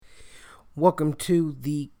Welcome to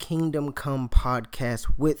the Kingdom Come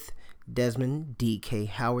podcast with Desmond DK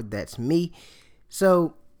Howard. That's me.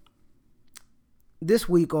 So, this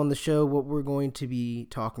week on the show, what we're going to be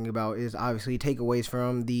talking about is obviously takeaways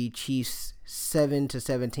from the Chiefs'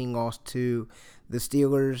 7-17 loss to the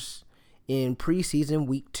Steelers in preseason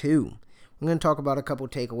week 2. I'm going to talk about a couple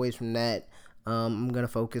takeaways from that. I'm going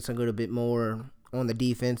to focus a little bit more on the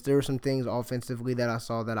defense. There were some things offensively that I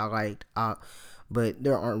saw that I liked. But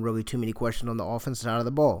there aren't really too many questions on the offensive side of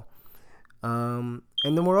the ball. And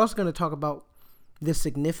then we're also going to talk about the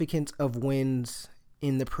significance of wins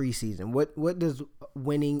in the preseason. What does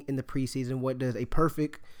winning in the preseason? What does a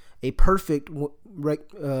perfect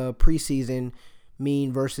preseason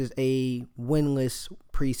mean versus a winless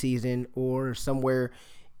preseason, or somewhere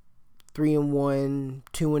 3-1,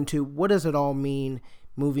 2-2? What does it all mean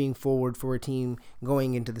moving forward for a team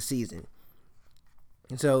going into the season?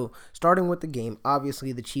 And so, starting with the game,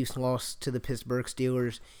 obviously the Chiefs lost to the Pittsburgh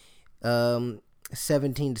Steelers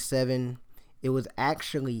 17-7. It was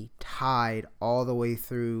actually tied all the way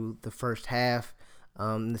through the first half.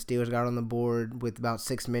 The Steelers got on the board with about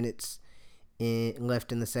 6 minutes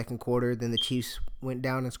left in the second quarter. Then the Chiefs went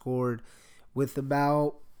down and scored with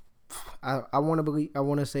about, I want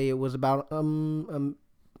to say it was about a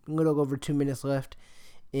little over 2 minutes left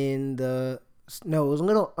it was a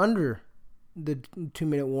little under the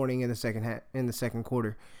 2-minute warning in the second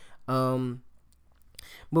quarter. But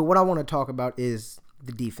what I want to talk about is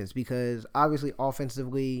the defense, because obviously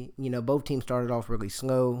offensively, both teams started off really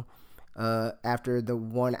slow after the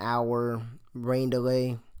 1 hour rain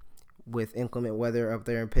delay with inclement weather up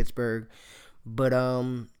there in Pittsburgh. But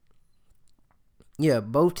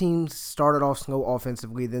both teams started off slow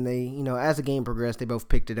offensively. Then they, as the game progressed, they both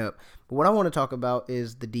picked it up. But what I want to talk about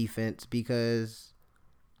is the defense, because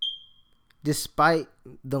Despite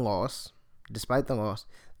the loss,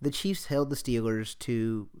 the Chiefs held the Steelers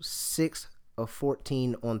to 6 of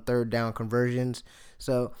 14 on third down conversions.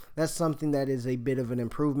 So that's something that is a bit of an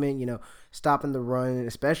improvement. Stopping the run,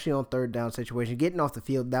 especially on third down situation, getting off the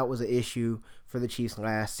field, that was an issue for the Chiefs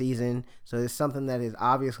last season. So it's something that has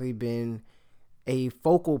obviously been a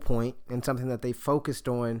focal point and something that they focused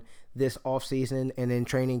on this offseason and in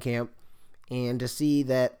training camp. And to see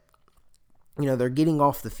that, they're getting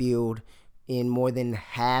off the field in more than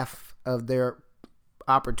half of their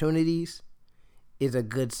opportunities is a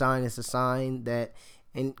good sign. It's a sign that,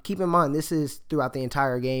 and keep in mind, this is throughout the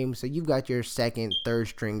entire game, so you've got your second, third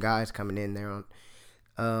string guys coming in there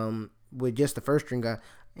with just the first string guy.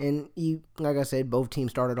 And like I said, both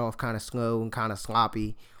teams started off kind of slow and kind of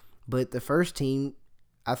sloppy, but the first team,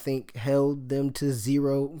 I think, held them to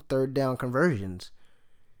 0 third down conversions.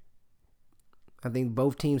 I think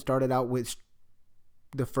both teams started out with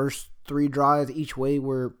the first 3 drives each way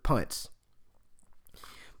were punts.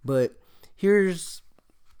 But here's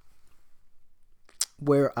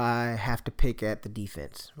where I have to pick at the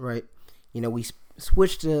defense, right? We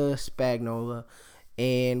switched to Spagnuolo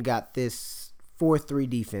and got this 4-3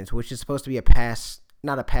 defense, which is supposed to be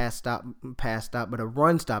not a pass stop, but a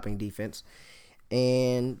run stopping defense.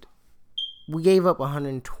 And we gave up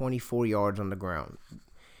 124 yards on the ground.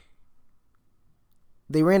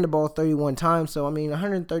 They ran the ball 31 times, so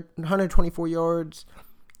 124 yards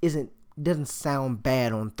doesn't sound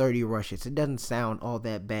bad on 30 rushes. It doesn't sound all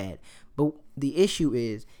that bad. But the issue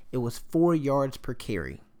is it was 4 yards per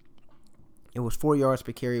carry.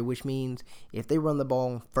 Which means if they run the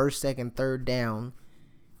ball on first, second, third down,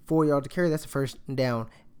 4 yards to carry, that's a first down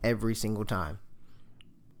every single time.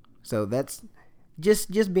 So that's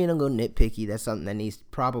just being a little nitpicky. That's something that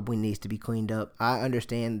probably needs to be cleaned up. I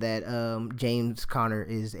understand that James Conner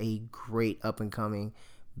is a great up-and-coming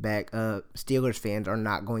back. Steelers fans are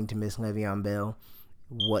not going to miss Le'Veon Bell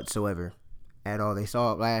whatsoever at all. They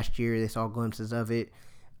saw it last year. They saw glimpses of it.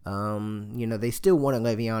 They still wanted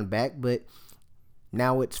Le'Veon back, but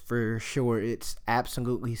now it's for sure. It's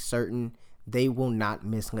absolutely certain they will not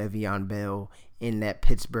miss Le'Veon Bell in that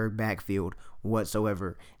Pittsburgh backfield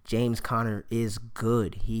whatsoever. James Conner is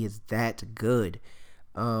good. He is that good.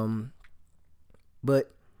 But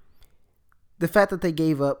the fact that they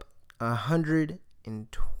gave up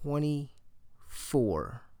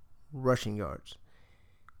 124 rushing yards,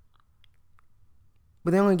 but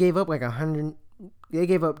they only gave up like 100. They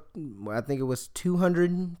gave up, I think it was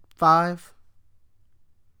 205.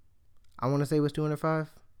 I want to say it was 205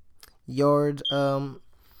 yards.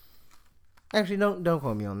 Actually, don't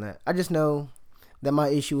quote me on that. I just know that my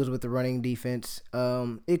issue was with the running defense.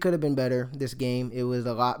 It could have been better this game. It was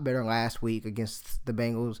a lot better last week against the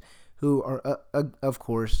Bengals, who are, of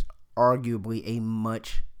course, arguably a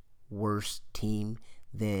much worse team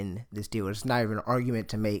than the Steelers. It's not even an argument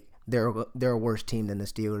to make. They're a worse team than the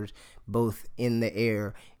Steelers, both in the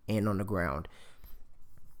air and on the ground.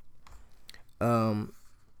 Now,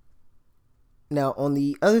 on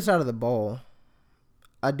the other side of the ball,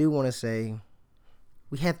 I do want to say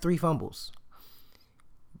we had 3 fumbles.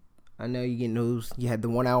 I know you get news. You had the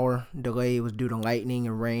 1 hour delay. It was due to lightning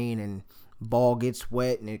and rain, and ball gets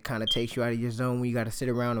wet, and it kind of takes you out of your zone where you got to sit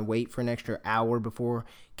around and wait for an extra hour before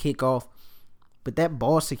kickoff. But that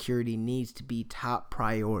ball security needs to be top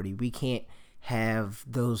priority. We can't have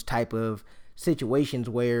those type of situations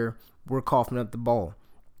where we're coughing up the ball.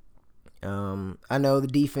 I know the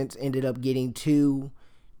defense ended up getting 2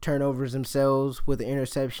 turnovers themselves with an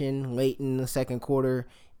interception late in the second quarter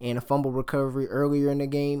and a fumble recovery earlier in the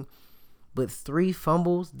game. But 3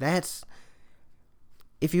 fumbles, that's,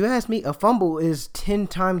 if you ask me, a fumble is 10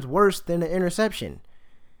 times worse than an interception.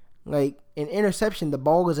 Like, an interception, the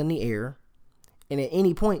ball is in the air, and at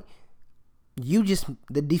any point,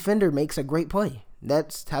 the defender makes a great play.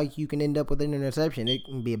 That's how you can end up with an interception. It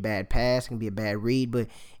can be a bad pass, it can be a bad read, but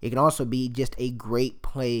it can also be just a great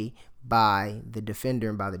play by the defender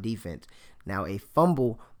and by the defense. Now, a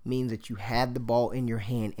fumble means that you had the ball in your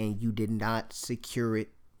hand and you did not secure it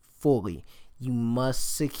fully. You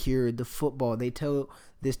must secure the football. They tell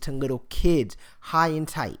this to little kids, high and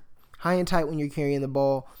tight. High and tight when you're carrying the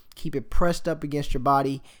ball. Keep it pressed up against your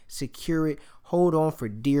body. Secure it. Hold on for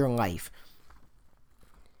dear life.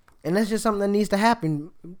 And that's just something that needs to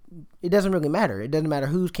happen. It doesn't really matter. It doesn't matter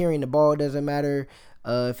who's carrying the ball. It doesn't matter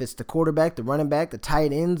if it's the quarterback, the running back, the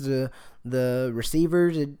tight ends, the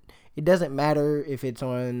receivers. It doesn't matter if it's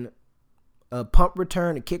on a punt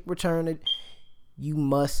return, a kick return. You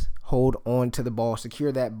must hold on to the ball,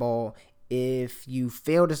 secure that ball. If you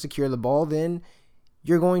fail to secure the ball, then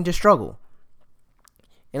you're going to struggle.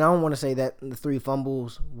 And I don't want to say that the 3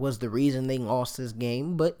 fumbles was the reason they lost this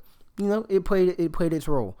game, but it played its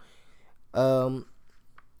role.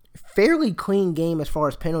 Fairly clean game as far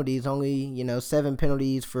as penalties. Only 7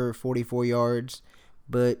 penalties for 44 yards,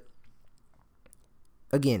 but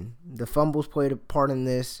again, the fumbles played a part in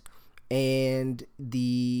this, and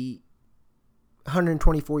the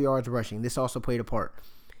 124 yards rushing. This also played a part.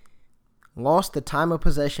 Lost the time of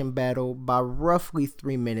possession battle by roughly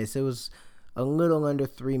 3 minutes. It was a little under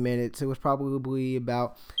 3 minutes. It was probably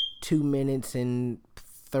about 2 minutes and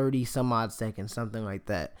 30 some odd seconds, something like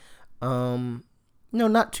that.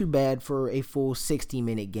 Not too bad for a full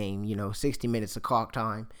 60-minute game. 60 minutes of clock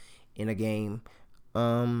time in a game.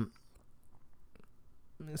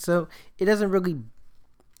 So it doesn't really.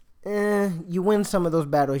 You win some of those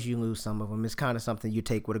battles, you lose some of them. It's kind of something you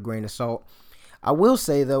take with a grain of salt. I will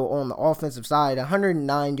say, though, on the offensive side,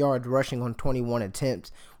 109 yards rushing on 21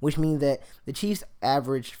 attempts, which means that the Chiefs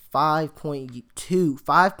averaged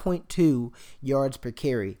 5.2 yards per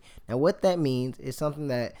carry. Now, what that means is something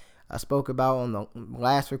that I spoke about on the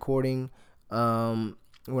last recording when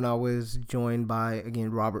I was joined by, again,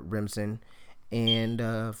 Robert Brimson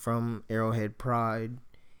and from Arrowhead Pride.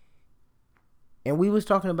 And we was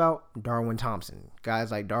talking about Darwin Thompson, guys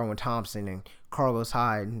like Darwin Thompson and Carlos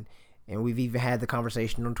Hyde, and we've even had the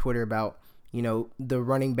conversation on Twitter about the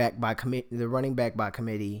running back by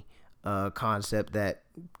committee concept that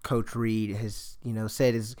Coach Reed has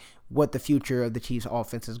said is what the future of the Chiefs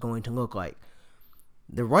offense is going to look like.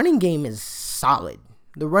 The running game is solid.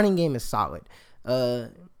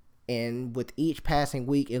 And with each passing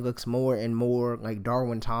week, it looks more and more like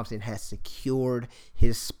Darwin Thompson has secured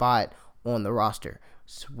his spot on the roster.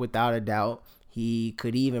 So without a doubt, he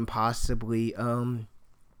could even possibly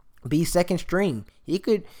be second string. He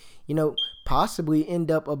could, possibly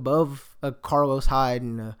end up above a Carlos Hyde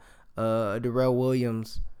and Darrell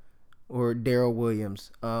Williams or Darrell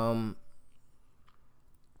Williams. And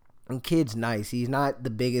kid's nice. He's not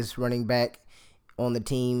the biggest running back on the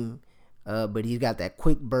team, but he's got that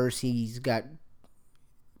quick burst. He's got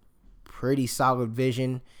pretty solid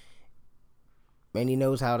vision. And he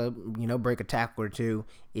knows how to, break a tackle or two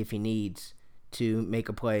if he needs to make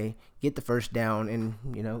a play, get the first down, and,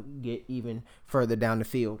 get even further down the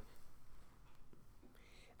field.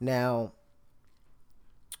 Now,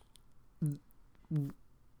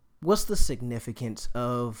 what's the significance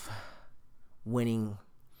of winning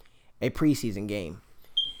a preseason game?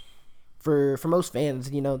 For most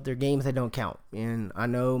fans, they're games that don't count. And I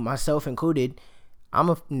know myself included,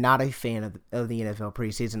 I'm not a fan of the NFL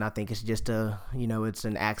preseason. I think it's just it's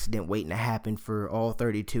an accident waiting to happen for all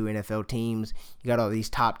 32 NFL teams. You got all these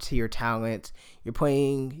top tier talents. You're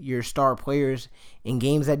playing your star players in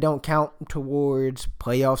games that don't count towards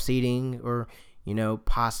playoff seeding or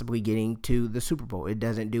possibly getting to the Super Bowl. It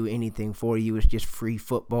doesn't do anything for you. It's just free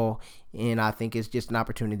football. And I think it's just an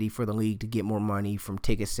opportunity for the league to get more money from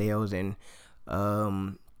ticket sales and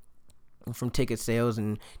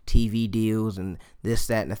TV deals and this,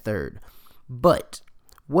 that, and the third. But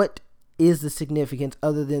what is the significance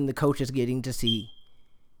other than the coaches getting to see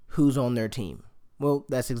who's on their team? Well,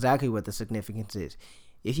 that's exactly what the significance is.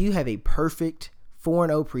 If you have a perfect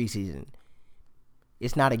 4-0 preseason,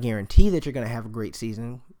 it's not a guarantee that you're going to have a great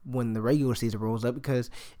season when the regular season rolls up because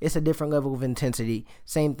it's a different level of intensity.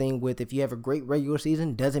 Same thing with if you have a great regular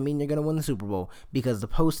season, doesn't mean you're going to win the Super Bowl because the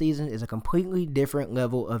postseason is a completely different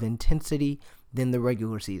level of intensity than the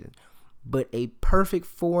regular season. But a perfect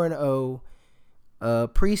 4-0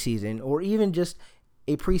 preseason, or even just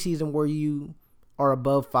a preseason where you are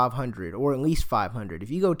above 500 or at least 500. If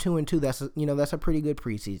you go 2-2, that's a pretty good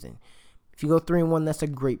preseason. If you go 3-1, that's a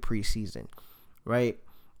great preseason. Right?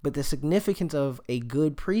 But the significance of a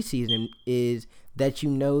good preseason is that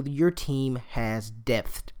your team has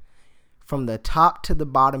depth. From the top to the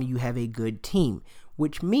bottom, you have a good team,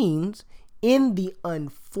 which means in the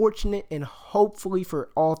unfortunate and hopefully for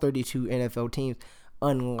all 32 NFL teams,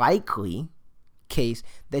 unlikely case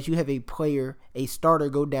that you have a starter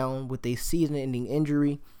go down with a season-ending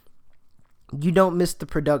injury, you don't miss the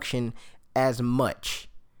production as much.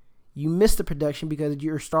 You miss the production because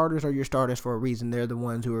your starters are your starters for a reason. They're the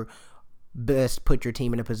ones who are best put your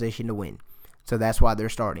team in a position to win. So that's why they're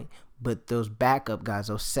starting. But those backup guys,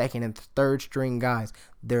 those second and third string guys,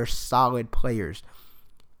 they're solid players.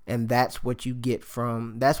 And that's what you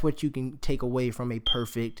can take away from a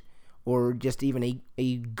perfect or just even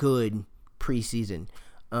a good preseason.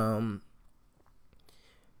 Other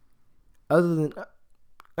than,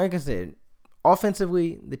 like I said,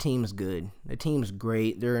 offensively, the team's good. The team's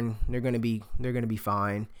great. They're gonna be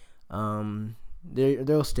fine.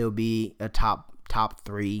 They'll still be a top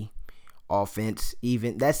 3 offense.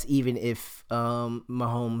 Even if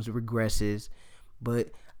Mahomes regresses.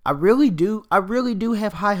 But I really do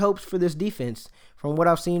have high hopes for this defense. From what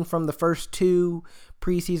I've seen from the first 2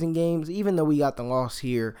 preseason games, even though we got the loss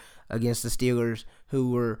here against the Steelers,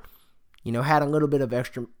 who were, had a little bit of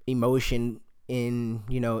extra emotion in,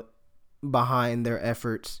 behind their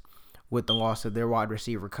efforts with the loss of their wide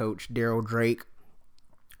receiver coach, Daryl Drake,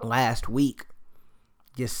 last week,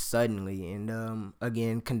 just suddenly. And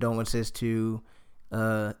again, condolences to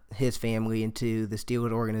his family and to the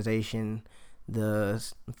Steelers organization,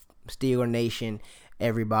 the Steeler Nation,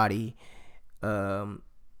 everybody, and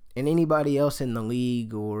anybody else in the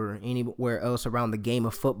league or anywhere else around the game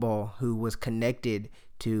of football who was connected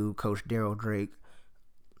to Coach Daryl Drake.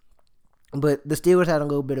 But the Steelers had a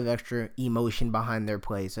little bit of extra emotion behind their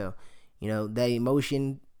play. So, that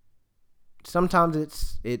emotion, sometimes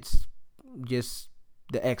it's just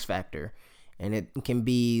the X factor. And it can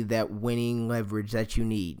be that winning leverage that you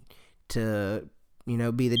need to,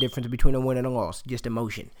 be the difference between a win and a loss. Just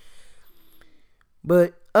emotion.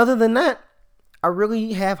 But other than that, I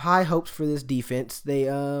really have high hopes for this defense.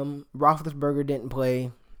 Roethlisberger didn't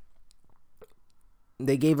play.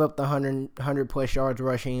 They gave up the 100 plus yards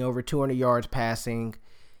rushing, over 200 yards passing.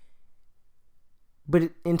 But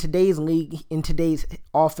in today's league, in today's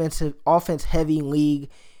offense heavy league,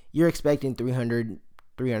 you're expecting 300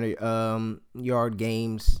 yard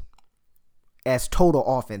games as total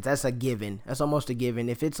offense. That's a given. That's almost a given.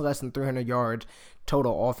 If it's less than 300 yards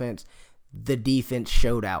total offense, the defense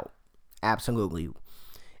showed out. Absolutely.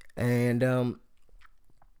 And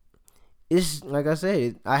it's like I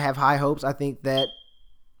said, I have high hopes. I think that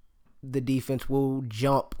the defense will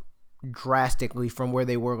jump drastically from where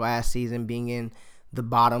they were last season, being in the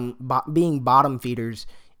bottom feeders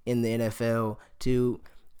in the NFL, to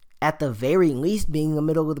at the very least being the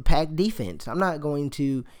middle of the pack defense. I'm not going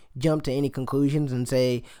to jump to any conclusions and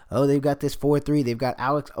say, oh, they've got this 4-3. They've got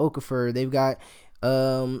Alex Okafor. They've got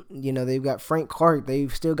they've got Frank Clark.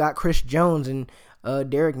 They've still got Chris Jones, and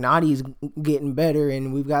Derek Notty's getting better,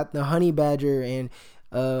 and we've got the Honey Badger and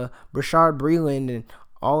Rashard Breeland and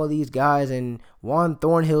all of these guys, and Juan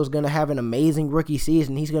Thornhill's going to have an amazing rookie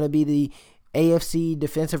season. He's going to be the AFC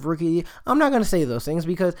Defensive Rookie. I'm not going to say those things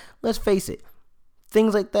because, let's face it,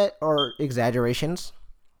 things like that are exaggerations.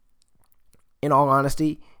 In all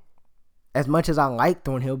honesty, as much as I like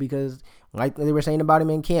Thornhill, because like they were saying about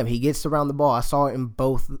him in camp, he gets around the ball. I saw it in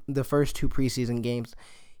both the first 2 preseason games.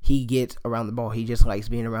 He gets around the ball. He just likes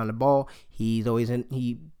being around the ball. He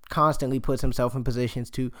constantly puts himself in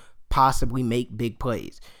positions to possibly make big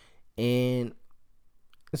plays. And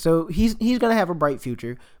so he's going to have a bright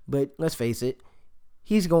future, but let's face it,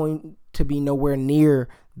 he's going to be nowhere near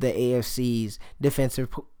the AFC's defensive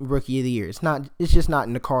rookie of the year. It's just not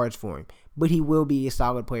in the cards for him. But he will be a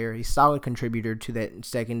solid player, a solid contributor to that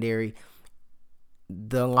secondary.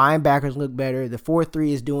 The linebackers look better. The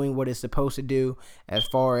 4-3 is doing what it's supposed to do, as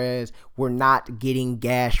far as we're not getting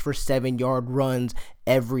gashed for 7-yard runs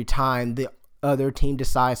every time the other team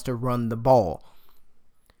decides to run the ball.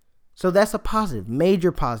 So that's a positive,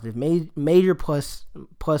 major positive, major plus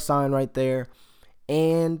sign right there.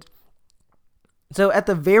 And so at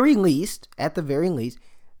the very least,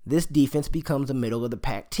 this defense becomes a middle of the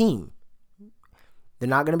pack team. They're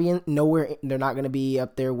not going to be nowhere. They're not going to be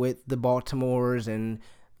up there with the Baltimores and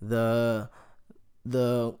the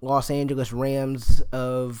Los Angeles Rams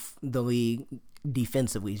of the league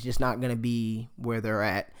defensively. It's just not going to be where they're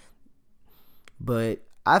at. But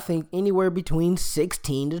I think anywhere between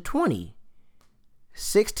 16 to 20.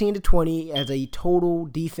 16 to 20 as a total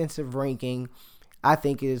defensive ranking, I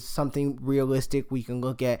think is something realistic we can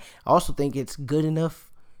look at. I also think it's good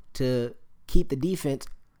enough to keep the defense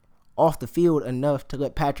off the field enough to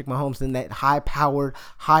let Patrick Mahomes in that high-powered,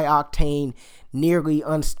 high-octane, nearly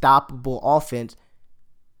unstoppable offense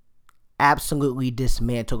absolutely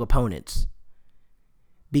dismantle opponents.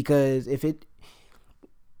 Because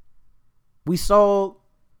we saw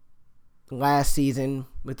last season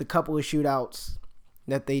with a couple of shootouts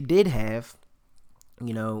that they did have,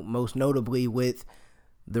 most notably with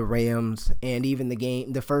the Rams and even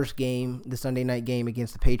the first game, the Sunday night game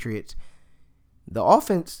against the Patriots. The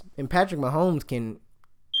offense and Patrick Mahomes can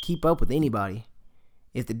keep up with anybody.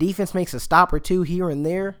 If the defense makes a stop or two here and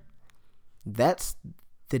there, that's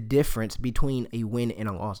the difference between a win and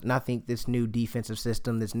a loss. And I think this new defensive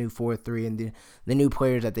system, this new 4-3, and the new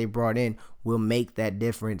players that they brought in will make that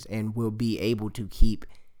difference and will be able to keep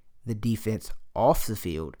the defense off the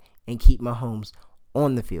field and keep Mahomes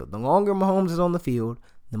on the field. The longer Mahomes is on the field,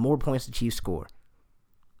 the more points the Chiefs score.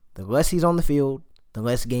 The less he's on the field, the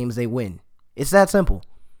less games they win. It's that simple.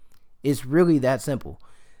 It's really that simple.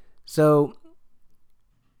 So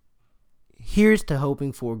here's to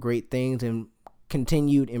hoping for great things and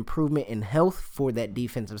continued improvement in health for that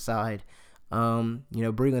defensive side.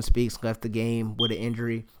 Breland Speaks left the game with an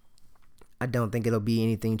injury. I don't think it'll be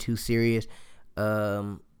anything too serious.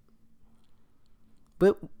 But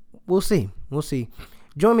we'll see.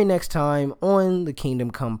 Join me next time on the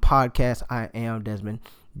Kingdom Come podcast. I am Desmond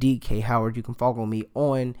DK Howard. You can follow me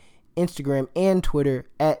on Instagram and Twitter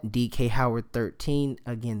at DKHoward13.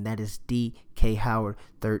 Again, that is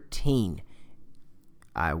DKHoward13.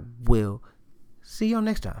 I will see y'all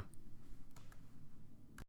next time.